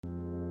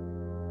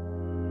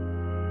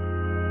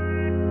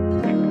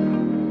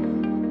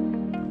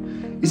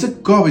Is a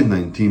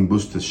COVID-19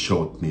 booster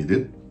shot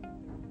needed?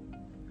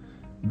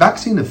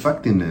 Vaccine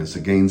effectiveness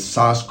against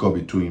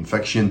SARS-CoV-2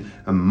 infection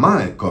and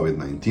mild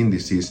COVID-19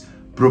 disease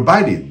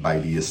provided by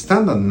the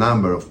standard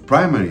number of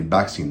primary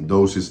vaccine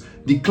doses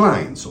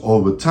declines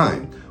over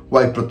time,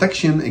 while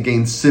protection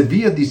against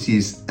severe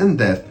disease and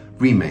death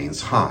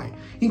remains high,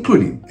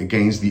 including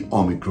against the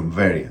Omicron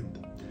variant.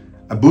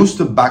 A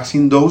booster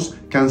vaccine dose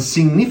can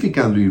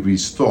significantly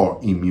restore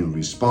immune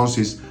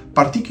responses,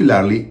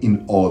 particularly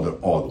in older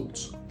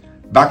adults.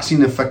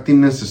 Vaccine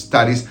effectiveness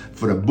studies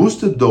for a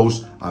booster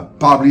dose are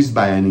published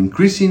by an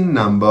increasing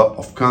number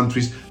of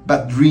countries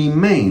but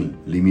remain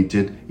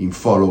limited in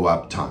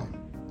follow-up time.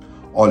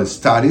 All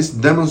studies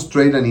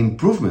demonstrate an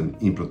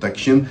improvement in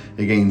protection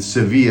against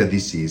severe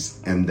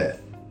disease and death.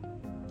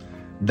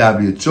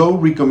 WHO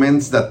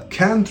recommends that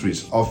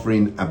countries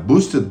offering a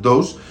booster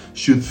dose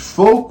should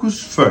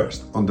focus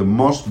first on the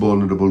most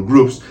vulnerable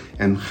groups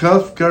and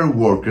healthcare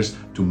workers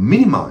to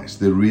minimize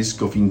the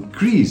risk of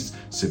increased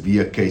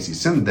severe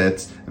cases and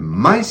deaths and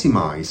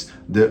maximize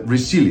the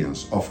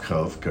resilience of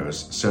healthcare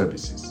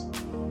services.